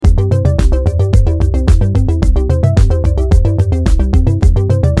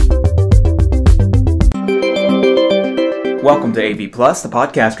AV Plus, the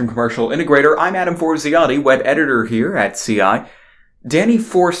podcast from Commercial Integrator. I'm Adam Forziati, web editor here at CI. Danny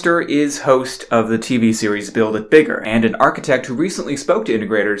Forster is host of the TV series Build It Bigger and an architect who recently spoke to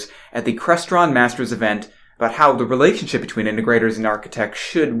integrators at the Crestron Masters event about how the relationship between integrators and architects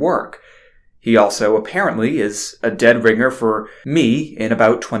should work. He also apparently is a dead ringer for me in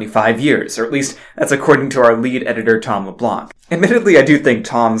about 25 years, or at least that's according to our lead editor, Tom LeBlanc. Admittedly, I do think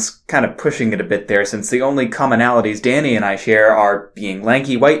Tom's kind of pushing it a bit there, since the only commonalities Danny and I share are being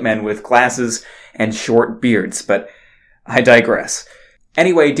lanky white men with glasses and short beards, but I digress.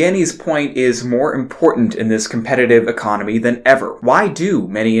 Anyway, Danny's point is more important in this competitive economy than ever. Why do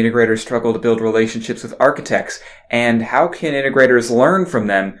many integrators struggle to build relationships with architects, and how can integrators learn from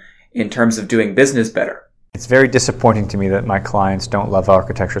them in terms of doing business better? It's very disappointing to me that my clients don't love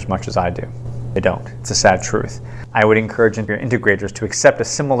architecture as much as I do. They don't. It's a sad truth. I would encourage integrators to accept a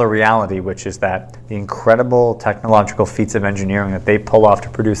similar reality, which is that the incredible technological feats of engineering that they pull off to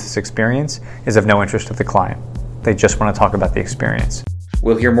produce this experience is of no interest to the client. They just want to talk about the experience.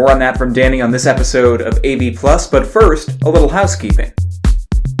 We'll hear more on that from Danny on this episode of AV Plus, but first, a little housekeeping.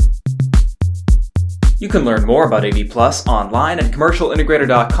 You can learn more about AV Plus online at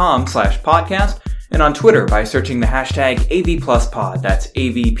commercialintegrator.com/podcast and on Twitter by searching the hashtag AVPlusPod. That's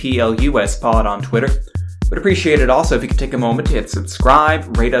AVPLUSPod on Twitter. Would appreciate it also if you could take a moment to hit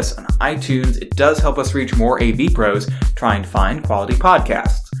subscribe, rate us on iTunes. It does help us reach more AV pros trying to find quality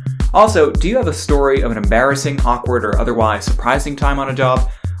podcasts. Also, do you have a story of an embarrassing, awkward, or otherwise surprising time on a job?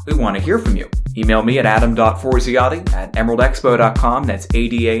 We want to hear from you. Email me at adam.forziati@emeraldexpo.com. That's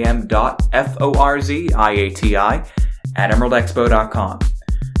adam.forziati@emeraldexpo.com.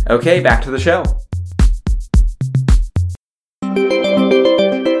 Okay, back to the show.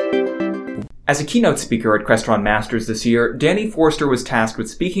 As a keynote speaker at Crestron Masters this year, Danny Forster was tasked with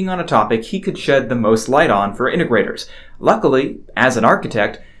speaking on a topic he could shed the most light on for integrators. Luckily, as an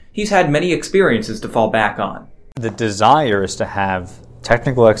architect, he's had many experiences to fall back on. The desire is to have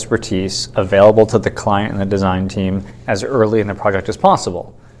technical expertise available to the client and the design team as early in the project as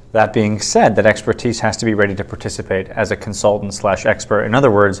possible. That being said, that expertise has to be ready to participate as a consultant/expert. In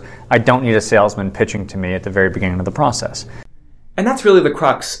other words, I don't need a salesman pitching to me at the very beginning of the process. And that's really the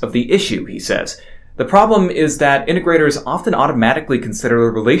crux of the issue, he says. The problem is that integrators often automatically consider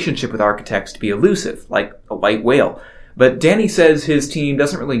the relationship with architects to be elusive, like a white whale. But Danny says his team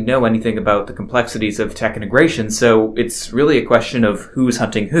doesn't really know anything about the complexities of tech integration, so it's really a question of who's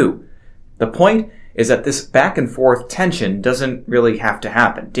hunting who. The point is that this back and forth tension doesn't really have to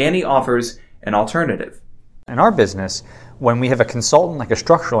happen. Danny offers an alternative. In our business, when we have a consultant like a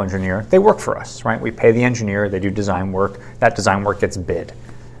structural engineer, they work for us, right? We pay the engineer, they do design work, that design work gets bid.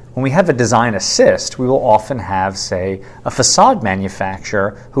 When we have a design assist, we will often have, say, a facade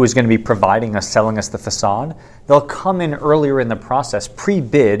manufacturer who is going to be selling us the facade. They'll come in earlier in the process,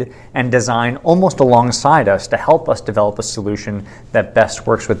 pre-bid, and design almost alongside us to help us develop a solution that best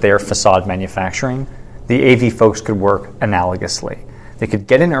works with their facade manufacturing. The AV folks could work analogously. They could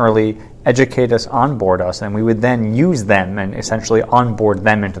get in early, educate us, onboard us, and we would then use them and essentially onboard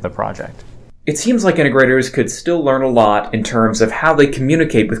them into the project. It seems like integrators could still learn a lot in terms of how they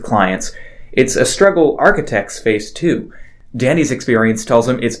communicate with clients. It's a struggle architects face too. Danny's experience tells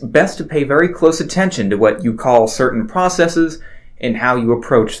him it's best to pay very close attention to what you call certain processes and how you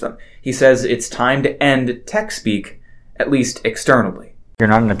approach them. He says it's time to end tech speak, at least externally. You're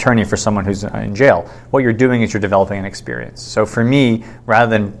not an attorney for someone who's in jail. What you're doing is you're developing an experience. So for me, rather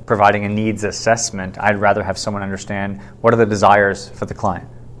than providing a needs assessment, I'd rather have someone understand what are the desires for the client.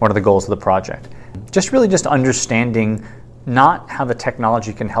 What are the goals of the project? Just understanding not how the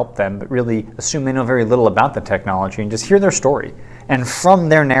technology can help them, but really assume they know very little about the technology and just hear their story. And from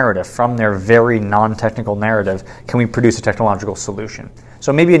their narrative, from their very non-technical narrative, can we produce a technological solution?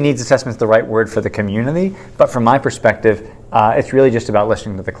 So maybe a needs assessment is the right word for the community, but from my perspective, it's really just about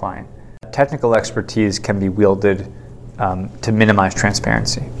listening to the client. Technical expertise can be wielded to minimize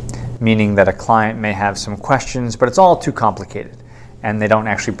transparency, meaning that a client may have some questions, but it's all too complicated, and they don't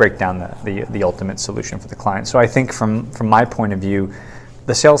actually break down the ultimate solution for the client. So I think from my point of view,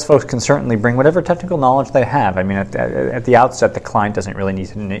 the sales folks can certainly bring whatever technical knowledge they have. I mean, at the outset, the client doesn't really need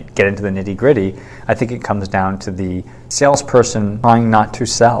to get into the nitty-gritty. I think it comes down to the salesperson trying not to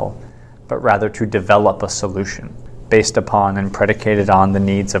sell, but rather to develop a solution based upon and predicated on the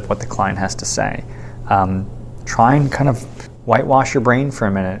needs of what the client has to say. Try and kind of whitewash your brain for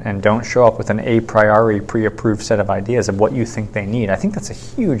a minute and don't show up with an a priori pre-approved set of ideas of what you think they need. I think that's a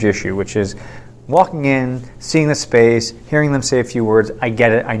huge issue, which is walking in, seeing the space, hearing them say a few words, I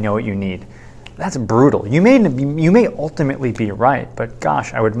get it, I know what you need. That's brutal. You may ultimately be right, but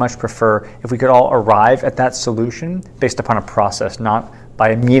gosh, I would much prefer if we could all arrive at that solution based upon a process, not by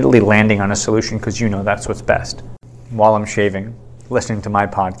immediately landing on a solution because you know that's what's best. While I'm shaving, listening to my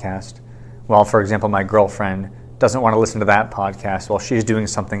podcast, while, for example, my girlfriend doesn't want to listen to that podcast while she's doing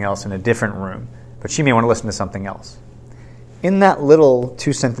something else in a different room, but she may want to listen to something else. In that little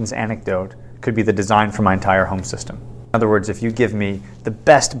 2-sentence anecdote could be the design for my entire home system. In other words, if you give me the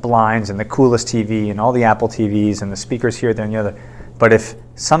best blinds and the coolest TV and all the Apple TVs and the speakers here, there, and the other, but if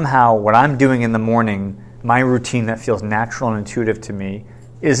somehow what I'm doing in the morning, my routine that feels natural and intuitive to me,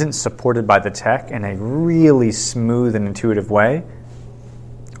 isn't supported by the tech in a really smooth and intuitive way,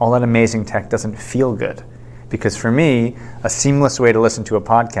 all that amazing tech doesn't feel good. Because for me, a seamless way to listen to a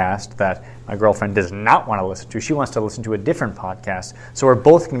podcast that my girlfriend does not want to listen to, she wants to listen to a different podcast. So we're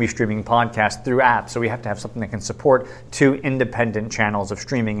both going to be streaming podcasts through apps. So we have to have something that can support 2 independent channels of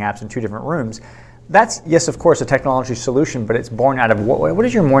streaming apps in 2 different rooms. That's, yes, of course, a technology solution, but it's born out of what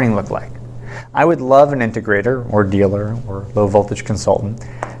does your morning look like? I would love an integrator or dealer or low voltage consultant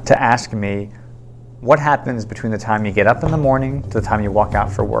to ask me, what happens between the time you get up in the morning to the time you walk out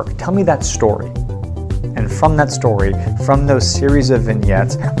for work? Tell me that story. And from that story, from those series of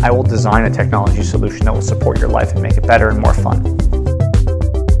vignettes, I will design a technology solution that will support your life and make it better and more fun.